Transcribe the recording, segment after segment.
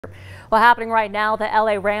Well, happening right now, the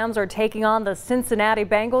LA Rams are taking on the Cincinnati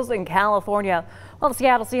Bengals in California. Well, the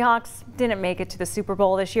Seattle Seahawks didn't make it to the Super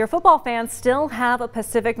Bowl this year. Football fans still have a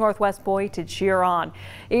Pacific Northwest boy to cheer on.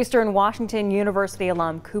 Eastern Washington University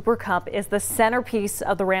alum Cooper Kupp is the centerpiece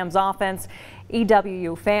of the Rams offense.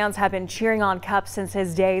 EWU fans have been cheering on Kupp since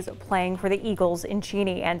his days playing for the Eagles in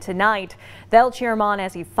Cheney, and tonight they'll cheer him on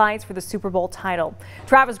as he fights for the Super Bowl title.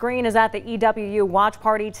 Travis Green is at the EWU watch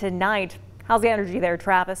party tonight. How's the energy there,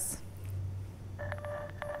 Travis?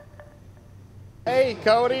 Hey,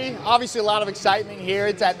 Cody. Obviously a lot of excitement here.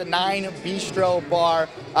 It's at the 9 Bistro Bar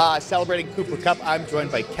celebrating Cooper Kupp. I'm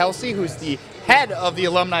joined by Kelsey, who's the head of the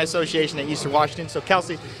Alumni Association at Eastern Washington. So,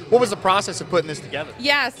 Kelsey, what was the process of putting this together?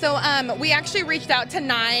 Yeah, so we actually reached out to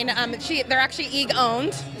 9. They're actually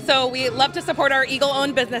Eagle-owned, so we love to support our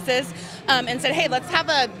Eagle-owned businesses, and said, hey, let's have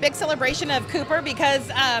a big celebration of Cooper because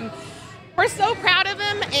we're so proud of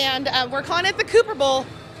him, and we're calling it the Cooper Bowl.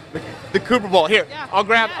 The Cooper Bowl. Here, yeah. I'll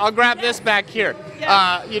grab this back here.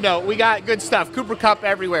 Yeah. You know, we got good stuff. Cooper Kupp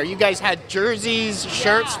everywhere. You guys had jerseys,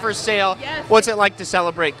 shirts for sale. Yes. What's it like to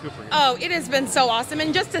celebrate Cooper? Oh, it has been so awesome.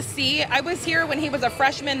 And just to see, I was here when he was a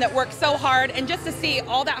freshman that worked so hard, and just to see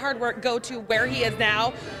all that hard work go to where he is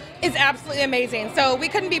now is absolutely amazing. So we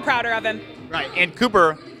couldn't be prouder of him. Right, and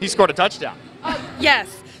Cooper, he scored a touchdown.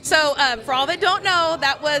 Yes. So for all that don't know,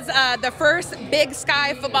 that was the first Big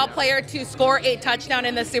Sky football player to score a touchdown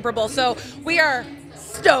in the Super Bowl. So we are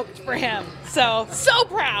stoked for him. So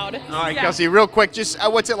proud. All right, yeah. Kelsey, real quick, just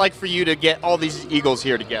what's it like for you to get all these Eagles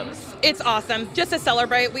here together? It's awesome, just to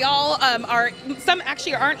celebrate. We all some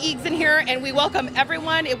actually aren't Eags in here, and we welcome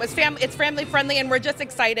everyone. It's family friendly, and we're just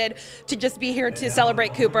excited to just be here to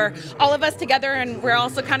celebrate Cooper. All of us together, and we're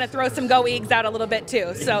also kind of throw some Go Eags out a little bit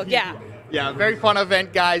too. So yeah. Yeah, very fun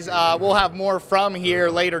event, guys. We'll have more from here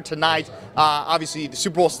later tonight. Obviously, the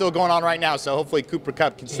Super Bowl is still going on right now, so hopefully Cooper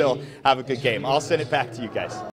Kupp can still have a good game. I'll send it back to you guys.